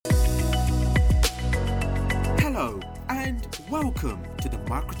Welcome to the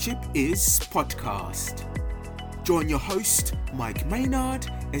Microchip Is podcast. Join your host, Mike Maynard,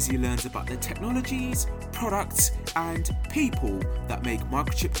 as he learns about the technologies, products, and people that make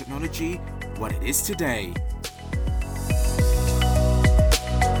microchip technology what it is today.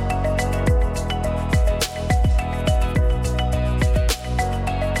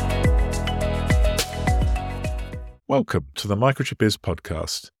 Welcome to the Microchip Is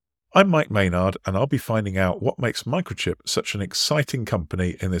podcast. I'm Mike Maynard, and I'll be finding out what makes Microchip such an exciting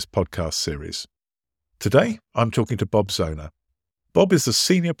company in this podcast series. Today, I'm talking to Bob Zoner. Bob is the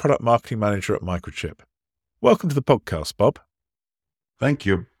Senior Product Marketing Manager at Microchip. Welcome to the podcast, Bob. Thank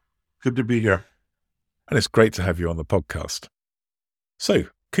you. Good to be here. And it's great to have you on the podcast. So,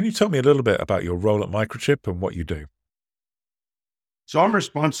 can you tell me a little bit about your role at Microchip and what you do? So I'm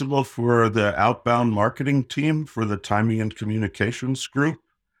responsible for the outbound marketing team for the timing and communications group.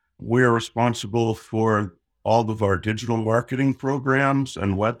 We're responsible for all of our digital marketing programs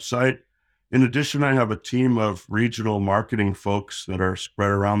and website. In addition, I have a team of regional marketing folks that are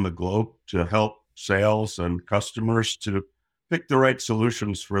spread around the globe to help sales and customers to pick the right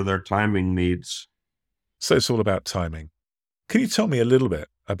solutions for their timing needs. So it's all about timing. Can you tell me a little bit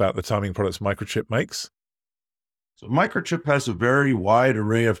about the timing products Microchip makes? So Microchip has a very wide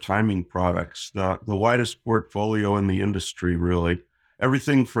array of timing products, the widest portfolio in the industry, really.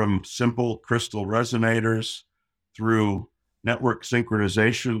 Everything from simple crystal resonators through network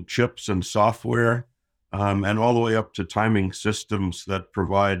synchronization chips and software, and all the way up to timing systems that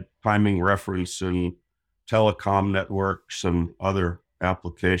provide timing reference in telecom networks and other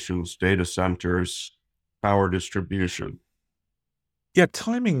applications, data centers, power distribution. Yeah,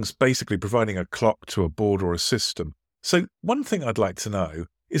 timing's basically providing a clock to a board or a system. So one thing I'd like to know,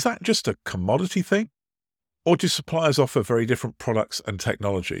 is that just a commodity thing? Or do suppliers offer very different products and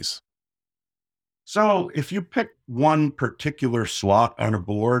technologies? So if you pick one particular slot on a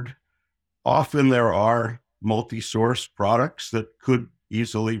board, often there are multi-source products that could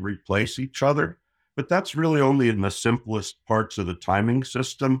easily replace each other, but that's really only in the simplest parts of the timing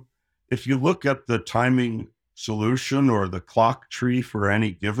system. If you look at the timing solution or the clock tree for any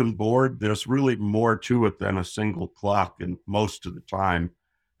given board, there's really more to it than a single clock in most of the time.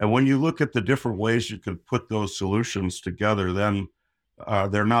 And when you look at the different ways you can put those solutions together, then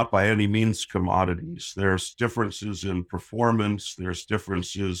they're not by any means commodities. There's differences in performance. There's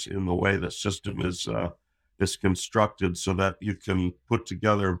differences in the way the system is constructed so that you can put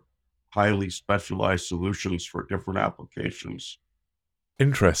together highly specialized solutions for different applications.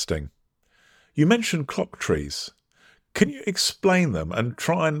 Interesting. You mentioned clock trees. Can you explain them and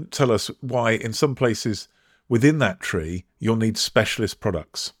try and tell us why in some places within that tree, you'll need specialist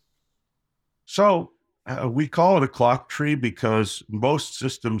products? So we call it a clock tree because most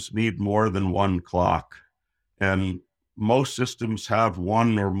systems need more than one clock. And most systems have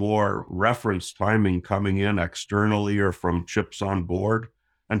one or more reference timing coming in externally or from chips on board.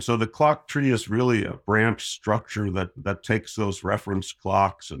 And so the clock tree is really a branch structure that takes those reference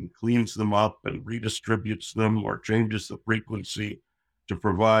clocks and cleans them up and redistributes them or changes the frequency to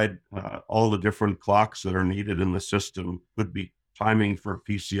provide all the different clocks that are needed in the system. Could be timing for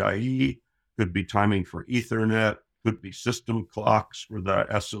PCIe, could be timing for Ethernet, could be system clocks for the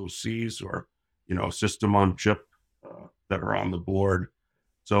SoCs or, system on chip that are on the board.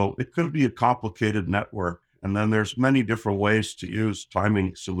 So it could be a complicated network. And then there's many different ways to use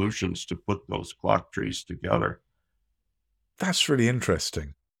timing solutions to put those clock trees together. That's really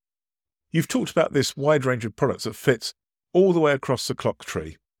interesting. You've talked about this wide range of products that fits all the way across the clock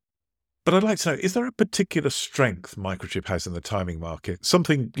tree. But I'd like to know, is there a particular strength Microchip has in the timing market,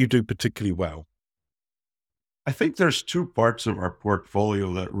 something you do particularly well? I think there's two parts of our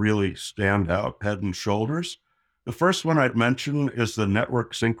portfolio that really stand out head and shoulders. The first one I'd mention is the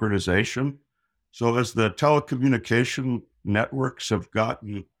network synchronization. So as the telecommunication networks have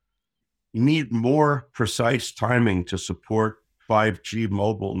need more precise timing to support 5G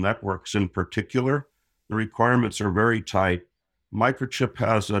mobile networks in particular. The requirements are very tight. Microchip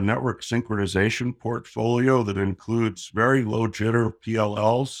has a network synchronization portfolio that includes very low jitter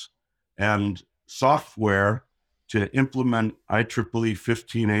PLLs and software to implement IEEE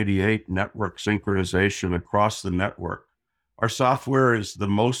 1588 network synchronization across the network. Our software is the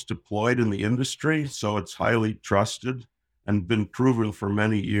most deployed in the industry, so it's highly trusted and been proven for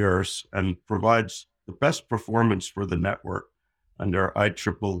many years and provides the best performance for the network under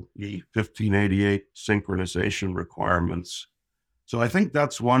IEEE 1588 synchronization requirements. So I think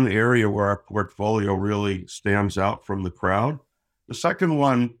that's one area where our portfolio really stands out from the crowd. The second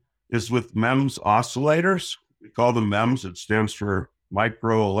one is with MEMS oscillators. We call them MEMS. It stands for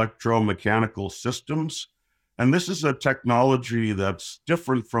micro electromechanical systems. And this is a technology that's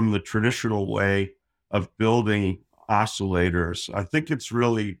different from the traditional way of building oscillators. I think it's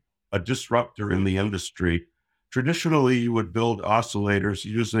really a disruptor in the industry. Traditionally, you would build oscillators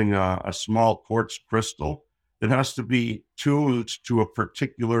using a small quartz crystal. It has to be tuned to a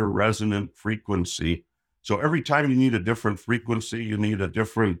particular resonant frequency. So every time you need a different frequency, you need a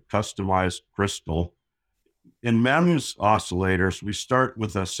different customized crystal. In MEMS oscillators, we start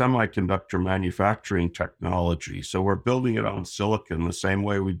with a semiconductor manufacturing technology. So we're building it on silicon the same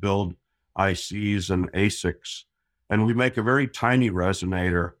way we build ICs and ASICs. And we make a very tiny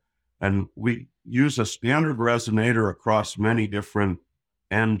resonator. And we use a standard resonator across many different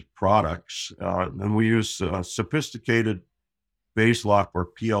end products. And we use sophisticated base lock or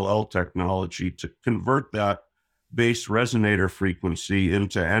PLL technology to convert that base resonator frequency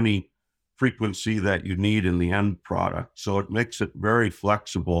into any frequency that you need in the end product. So it makes it very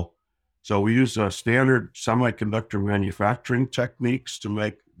flexible. So we use standard semiconductor manufacturing techniques to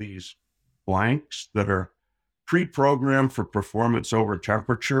make these blanks that are pre-programmed for performance over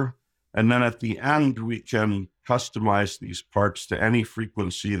temperature. And then at the end, we can customize these parts to any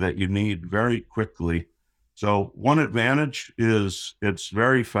frequency that you need very quickly. So one advantage is it's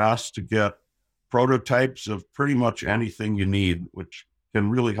very fast to get prototypes of pretty much anything you need, which can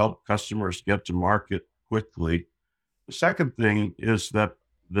really help customers get to market quickly. The second thing is that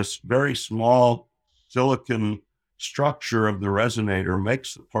this very small silicon structure of the resonator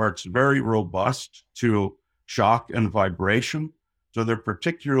makes the parts very robust to shock and vibration. So they're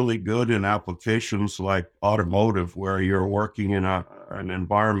particularly good in applications like automotive, where you're working in an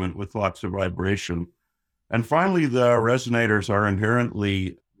environment with lots of vibration. And finally, the resonators are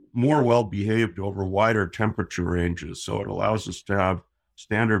inherently more well-behaved over wider temperature ranges. So it allows us to have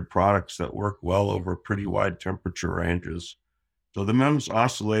standard products that work well over pretty wide temperature ranges. So the MEMS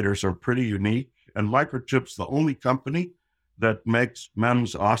oscillators are pretty unique, and Microchip's the only company that makes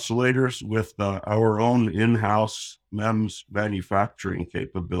MEMS oscillators with our own in-house MEMS manufacturing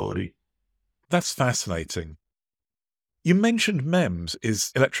capability. That's fascinating. You mentioned MEMS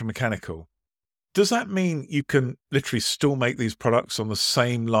is electromechanical. Does that mean you can literally still make these products on the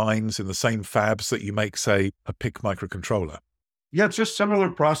same lines in the same fabs that you make, say, a PIC microcontroller? Yeah, it's just similar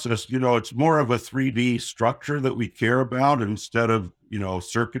process. It's more of a 3D structure that we care about instead of,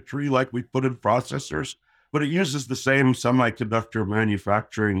 circuitry like we put in processors, but it uses the same semiconductor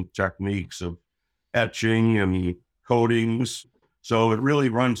manufacturing techniques of etching and coatings. So it really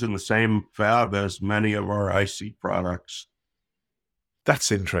runs in the same fab as many of our IC products.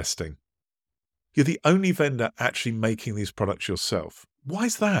 That's interesting. You're the only vendor actually making these products yourself. Why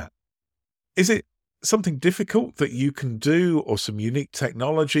is that? Is it something difficult that you can do, or some unique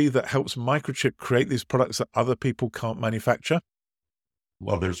technology that helps Microchip create these products that other people can't manufacture?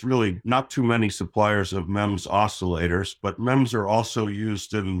 Well, there's really not too many suppliers of MEMS oscillators, but MEMS are also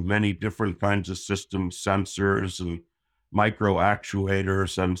used in many different kinds of systems, sensors and micro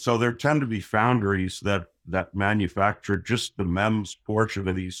actuators. And so there tend to be foundries that manufacture just the MEMS portion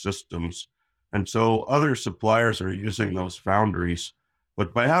of these systems. And so other suppliers are using those foundries.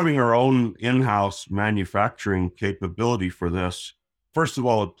 But by having our own in-house manufacturing capability for this, first of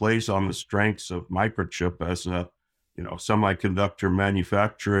all, it plays on the strengths of Microchip as a semiconductor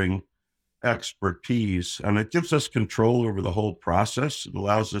manufacturing expertise, and it gives us control over the whole process. It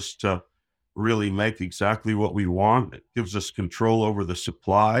allows us to really make exactly what we want. It gives us control over the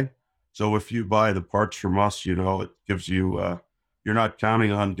supply. So if you buy the parts from us, it gives you, you're not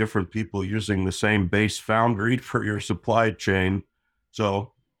counting on different people using the same base foundry for your supply chain.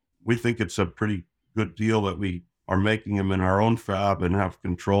 So we think it's a pretty good deal that we are making them in our own fab and have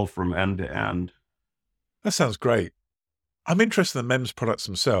control from end to end. That sounds great. I'm interested in the MEMS products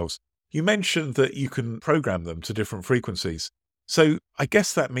themselves. You mentioned that you can program them to different frequencies. So I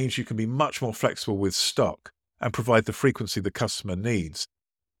guess that means you can be much more flexible with stock and provide the frequency the customer needs.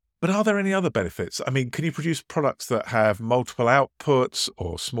 But are there any other benefits? I mean, can you produce products that have multiple outputs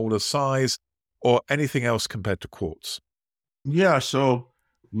or smaller size or anything else compared to quartz? Yeah, so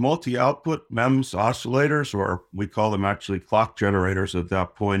multi-output MEMS oscillators, or we call them actually clock generators at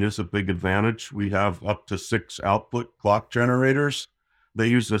that point, is a big advantage. We have up to 6 output clock generators. They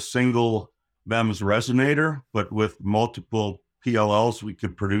use a single MEMS resonator, but with multiple PLLs, we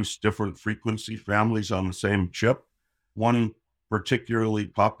could produce different frequency families on the same chip. One particularly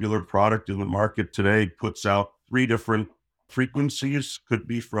popular product in the market today puts out 3 different frequencies, could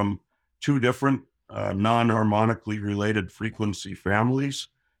be from 2 different non-harmonically related frequency families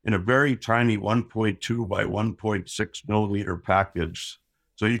in a very tiny 1.2 by 1.6 millimeter package.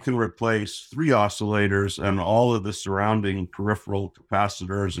 So you can replace 3 oscillators and all of the surrounding peripheral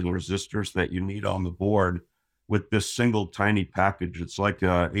capacitors and resistors that you need on the board. with this single tiny package. It's like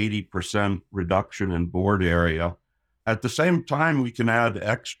a 80% reduction in board area. At the same time, we can add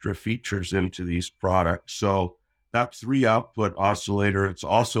extra features into these products. So that 3-output oscillator, it's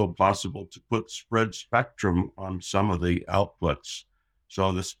also possible to put spread spectrum on some of the outputs.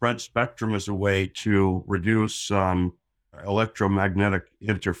 So the spread spectrum is a way to reduce electromagnetic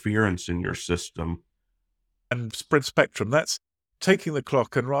interference in your system. And spread spectrum, that's taking the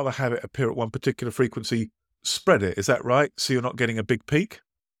clock and rather have it appear at one particular frequency, spread it. Is that right? So you're not getting a big peak?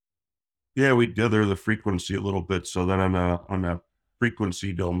 Yeah, we dither the frequency a little bit so that on a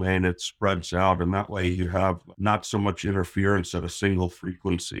frequency domain, it spreads out. And that way you have not so much interference at a single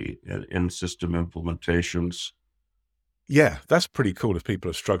frequency in system implementations. Yeah, that's pretty cool if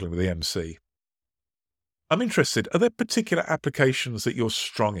people are struggling with EMC. I'm interested, are there particular applications that you're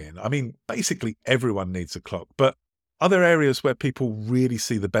strong in? I mean, basically everyone needs a clock, but are there areas where people really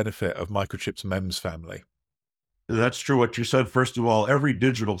see the benefit of Microchip's MEMS family? That's true what you said. First of all, every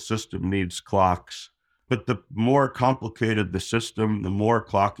digital system needs clocks, but the more complicated the system, the more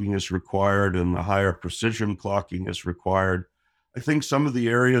clocking is required and the higher precision clocking is required. I think some of the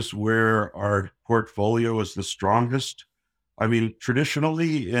areas where our portfolio is the strongest, I mean,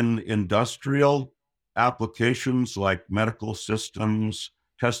 traditionally in industrial applications like medical systems,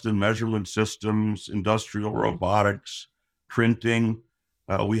 test and measurement systems, industrial robotics, printing,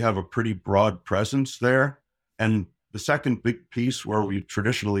 we have a pretty broad presence there. And the second big piece where we've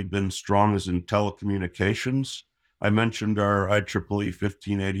traditionally been strong is in telecommunications. I mentioned our IEEE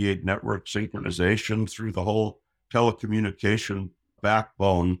 1588 network synchronization through the whole telecommunication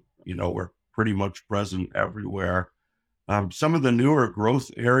backbone. We're pretty much present everywhere. Some of the newer growth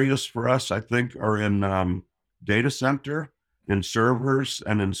areas for us, I think, are in data center, in servers,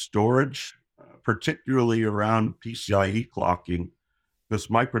 and in storage, particularly around PCIe clocking. This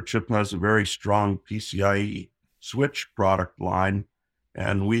Microchip has a very strong PCIe switch product line,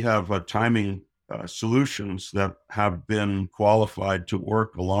 and we have timing solutions that have been qualified to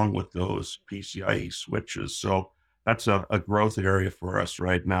work along with those PCIe switches. So that's a growth area for us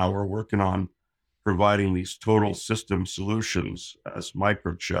right now. We're working on providing these total system solutions as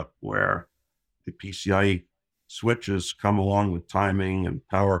Microchip, where the PCIe switches come along with timing and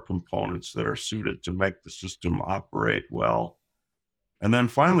power components that are suited to make the system operate well. And then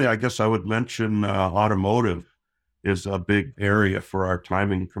finally, I guess I would mention automotive is a big area for our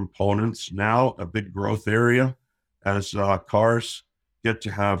timing components. Now, a big growth area as cars get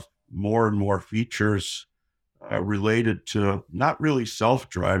to have more and more features related to not really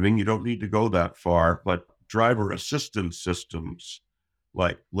self-driving. You don't need to go that far, but driver assistance systems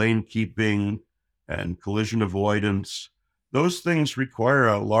like lane keeping and collision avoidance. Those things require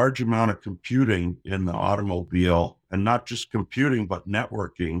a large amount of computing in the automobile, and not just computing, but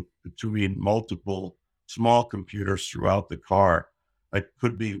networking between multiple small computers throughout the car. It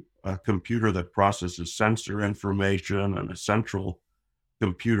could be a computer that processes sensor information and a central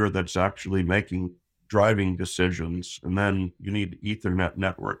computer that's actually making driving decisions. And then you need Ethernet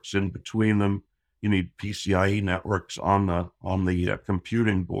networks in between them. You need PCIe networks on the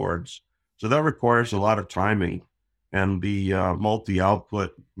computing boards. So that requires a lot of timing. And the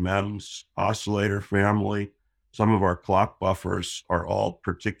multi-output MEMS oscillator family, some of our clock buffers are all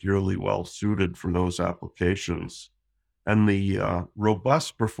particularly well suited for those applications. And the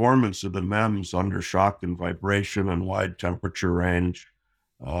robust performance of the MEMS under shock and vibration and wide temperature range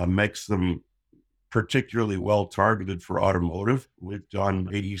makes them particularly well targeted for automotive. We've done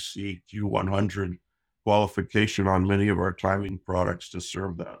AEC Q100 qualification on many of our timing products to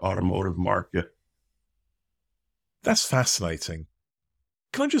serve that automotive market. That's fascinating.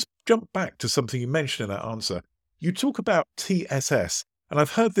 Can I just jump back to something you mentioned in that answer? You talk about TSS, and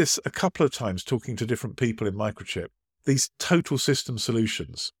I've heard this a couple of times talking to different people in Microchip, these total system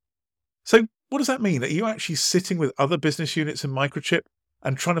solutions. So what does that mean? Are you actually sitting with other business units in Microchip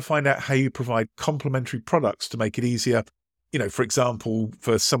and trying to find out how you provide complementary products to make it easier, for example,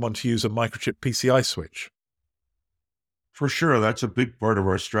 for someone to use a Microchip PCI switch? For sure, that's a big part of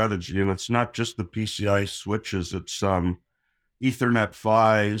our strategy. And it's not just the PCI switches, it's Ethernet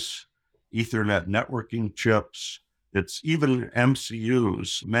PHYs, Ethernet networking chips. It's even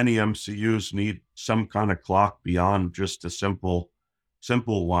MCUs. Many MCUs need some kind of clock beyond just a simple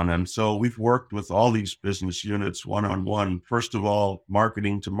one. And so we've worked with all these business units one-on-one. First of all,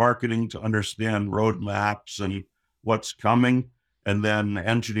 marketing to understand roadmaps and what's coming, and then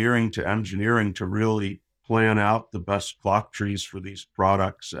engineering to really plan out the best clock trees for these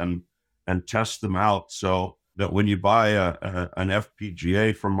products and test them out, so that when you buy an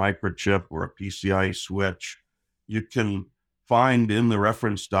FPGA from Microchip or a PCI switch, you can find in the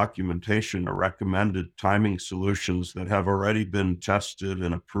reference documentation a recommended timing solutions that have already been tested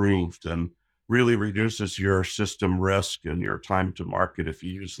and approved, and really reduces your system risk and your time to market if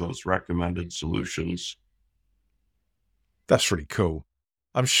you use those recommended solutions. That's really cool.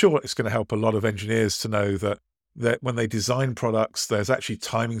 I'm sure it's going to help a lot of engineers to know that when they design products, there's actually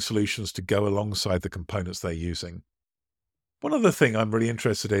timing solutions to go alongside the components they're using. One other thing I'm really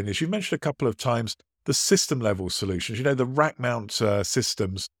interested in is you mentioned a couple of times the system level solutions, the rack mount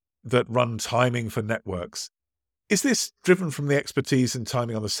systems that run timing for networks. Is this driven from the expertise in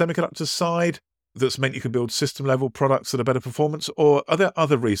timing on the semiconductor side that's meant you can build system level products that are better performance, or are there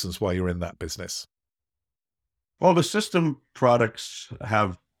other reasons why you're in that business? Well, the system products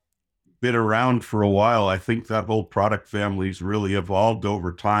have been around for a while. I think that whole product family's really evolved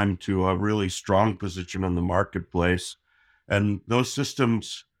over time to a really strong position in the marketplace. And those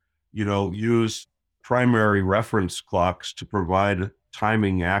systems, use primary reference clocks to provide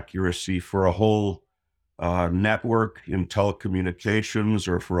timing accuracy for a whole network in telecommunications,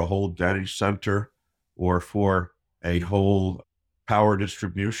 or for a whole data center, or for a whole power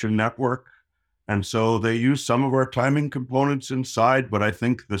distribution network. And so they use some of our timing components inside, but I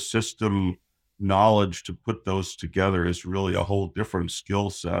think the system knowledge to put those together is really a whole different skill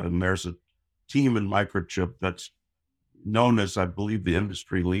set. And there's a team in Microchip that's known as, I believe, the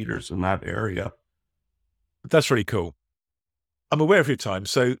industry leaders in that area. That's really cool. I'm aware of your time,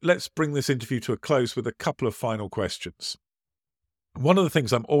 so let's bring this interview to a close with a couple of final questions. One of the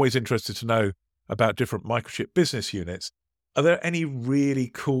things I'm always interested to know about different Microchip business units, are there any really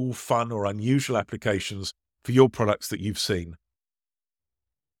cool, fun, or unusual applications for your products that you've seen?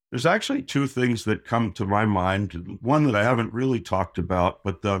 There's actually two things that come to my mind. One that I haven't really talked about,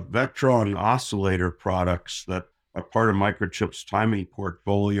 but the Vectron oscillator products that are part of Microchip's timing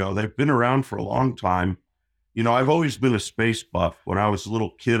portfolio, they've been around for a long time. I've always been a space buff. When I was a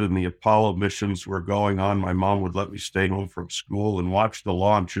little kid and the Apollo missions were going on, my mom would let me stay home from school and watch the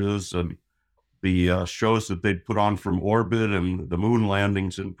launches and the shows that they'd put on from orbit, and the moon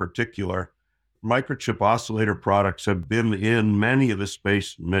landings in particular. Microchip oscillator products have been in many of the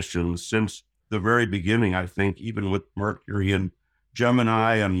space missions since the very beginning, I think, even with Mercury and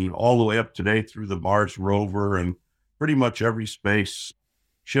Gemini, and all the way up today through the Mars rover, and pretty much every space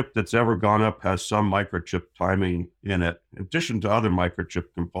ship that's ever gone up has some Microchip timing in it, in addition to other Microchip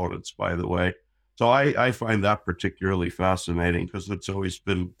components, by the way. So I find that particularly fascinating because it's always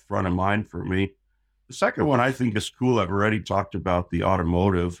been front of mind for me. The second one I think is cool. I've already talked about the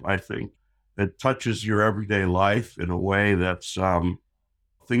automotive. I think it touches your everyday life in a way that's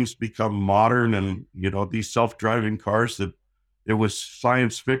things become modern, and these self-driving cars that it was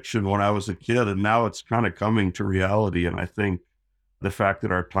science fiction when I was a kid, and now it's kind of coming to reality. And I think the fact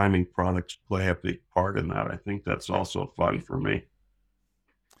that our timing products play a big part in that, I think that's also fun for me.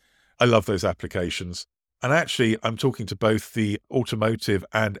 I love those applications. And actually, I'm talking to both the automotive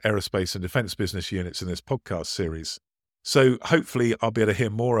and aerospace and defense business units in this podcast series. So hopefully I'll be able to hear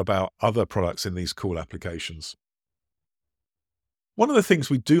more about other products in these cool applications. One of the things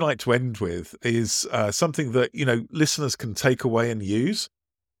we do like to end with is something that, listeners can take away and use.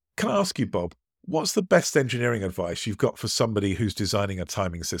 Can I ask you, Bob, what's the best engineering advice you've got for somebody who's designing a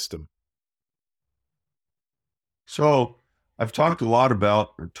timing system? So I've talked a lot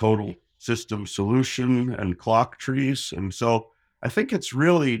about the total system solution and clock trees. And so I think it's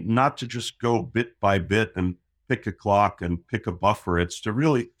really not to just go bit by bit and pick a clock and pick a buffer. It's to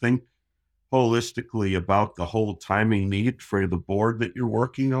really think holistically about the whole timing need for the board that you're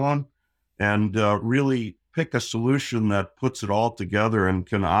working on, and really pick a solution that puts it all together and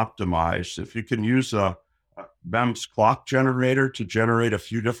can optimize. If you can use a MEMS clock generator to generate a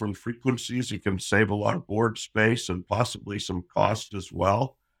few different frequencies, you can save a lot of board space and possibly some cost as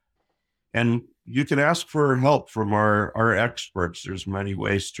well. And you can ask for help from our experts. There's many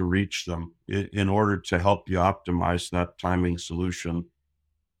ways to reach them in order to help you optimize that timing solution.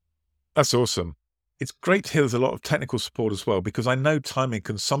 That's awesome. It's great to hear there's a lot of technical support as well, because I know timing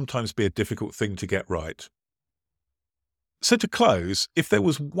can sometimes be a difficult thing to get right. So to close, if there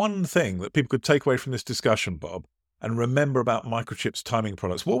was one thing that people could take away from this discussion, Bob, and remember about Microchip's timing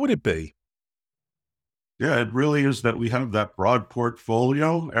products, what would it be? Yeah, it really is that we have that broad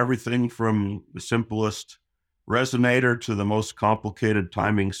portfolio, everything from the simplest resonator to the most complicated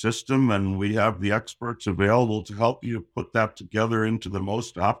timing system. And we have the experts available to help you put that together into the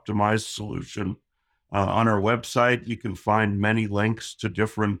most optimized solution. On our website, you can find many links to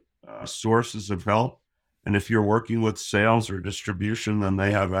different sources of help. And if you're working with sales or distribution, then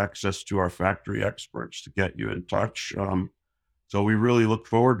they have access to our factory experts to get you in touch. So we really look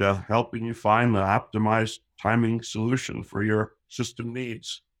forward to helping you find the optimized timing solution for your system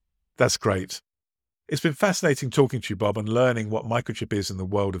needs. That's great. It's been fascinating talking to you, Bob, and learning what Microchip is in the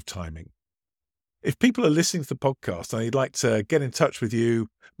world of timing. If people are listening to the podcast and they'd like to get in touch with you,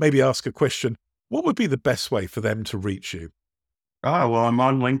 maybe ask a question, what would be the best way for them to reach you? Well, I'm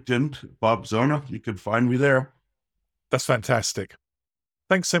on LinkedIn, Bob Zona. You can find me there. That's fantastic.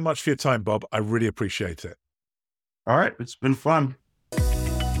 Thanks so much for your time, Bob. I really appreciate it. All right. It's been fun.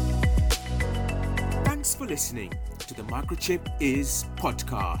 Thanks for listening to the Microchip Is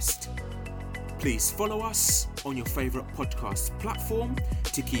podcast. Please follow us on your favorite podcast platform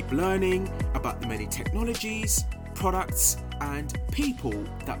to keep learning about the many technologies, products, and people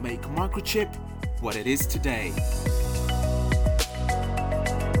that make Microchip what it is today.